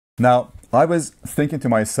Now, I was thinking to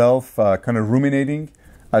myself, kind of ruminating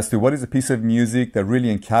as to what is a piece of music that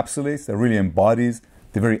really encapsulates, that really embodies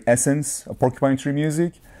the very essence of Porcupine Tree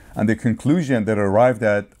music. And the conclusion that I arrived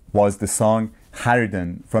at was the song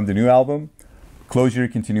Harridan from the new album, Closure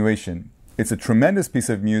Continuation. It's a tremendous piece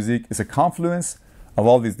of music. It's a confluence of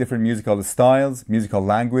all these different musical styles, musical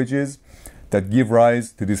languages that give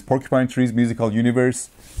rise to this Porcupine Tree's musical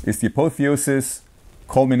universe. It's the apotheosis,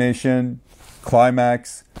 culmination,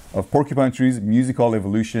 climax of Porcupine Tree's musical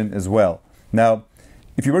evolution as well. Now,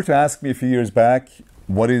 if you were to ask me a few years back,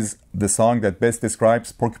 what is the song that best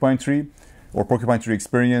describes Porcupine Tree or Porcupine Tree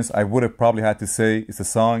experience, I would have probably had to say it's the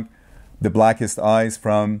song The Blackest Eyes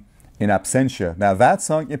from In Absentia. Now, that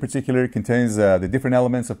song in particular contains the different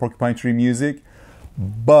elements of Porcupine Tree music,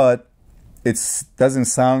 but it doesn't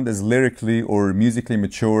sound as lyrically or musically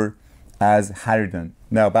mature as Harridan.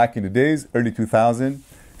 Now, back in the days, early 2000,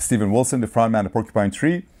 Steven Wilson, the frontman of Porcupine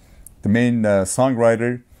Tree, the main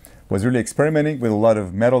songwriter, was really experimenting with a lot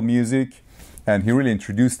of metal music, and he really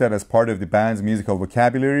introduced that as part of the band's musical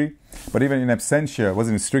vocabulary. But even In Absentia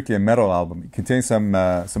wasn't strictly a metal album. It contained some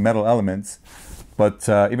metal elements, but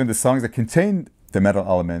even the songs that contained the metal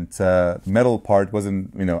element, metal part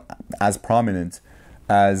wasn't as prominent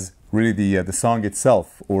as really the song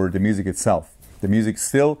itself or the music itself. The music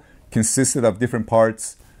still consisted of different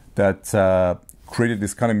parts that created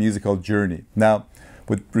this kind of musical journey. Now,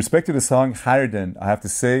 with respect to the song Harridan, I have to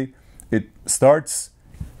say it starts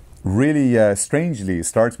really strangely. It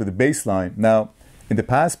starts with a bass line. Now, in the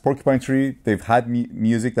past, Porcupine Tree, they've had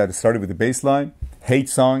music that started with a bass line, Hate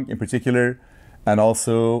Song in particular, and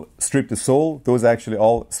also Strip the Soul. Those actually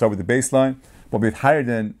all start with the bass line. But with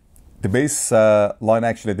Harridan, the bass line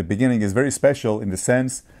actually at the beginning is very special in the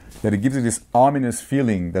sense that it gives you this ominous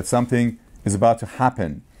feeling that something is about to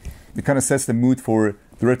happen. It kind of sets the mood for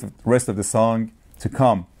the rest of the song to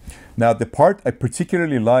come. Now, the part I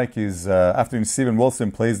particularly like is after Steven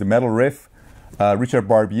Wilson plays the metal riff, Richard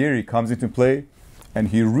Barbieri comes into play, and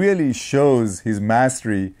he really shows his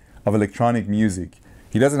mastery of electronic music.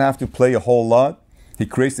 He doesn't have to play a whole lot. He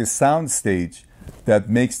creates a sound stage that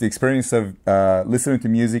makes the experience of listening to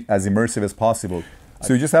music as immersive as possible.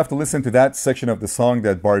 So you just have to listen to that section of the song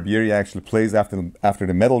that Barbieri actually plays after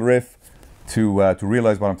the metal riff to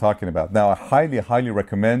realize what I'm talking about. Now, I highly, highly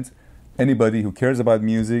recommend anybody who cares about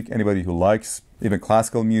music, anybody who likes even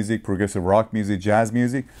classical music, progressive rock music, jazz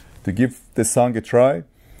music, to give this song a try.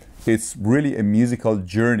 It's really a musical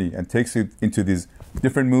journey and takes it into these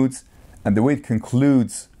different moods. And the way it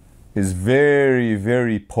concludes is very,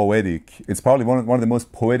 very poetic. It's probably one of the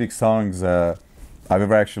most poetic songs I've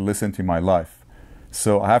ever actually listened to in my life.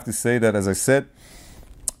 So I have to say that, as I said,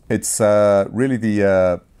 it's really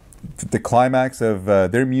the climax of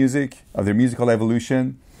their music, of their musical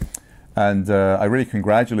evolution. And I really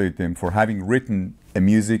congratulate them for having written a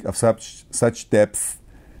music of such depth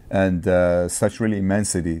and such really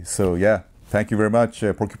immensity. So yeah, thank you very much,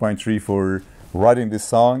 Porcupine Tree, for writing this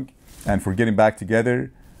song and for getting back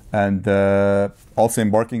together and also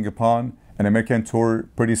embarking upon an American tour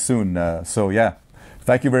pretty soon. So yeah,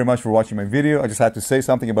 thank you very much for watching my video. I just had to say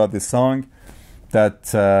something about this song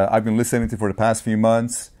that I've been listening to for the past few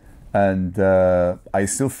months, and I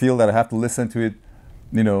still feel that I have to listen to it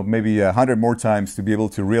maybe 100 more times to be able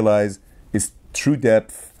to realize its true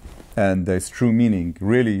depth and its true meaning.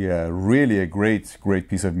 Really, really a great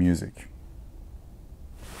piece of music.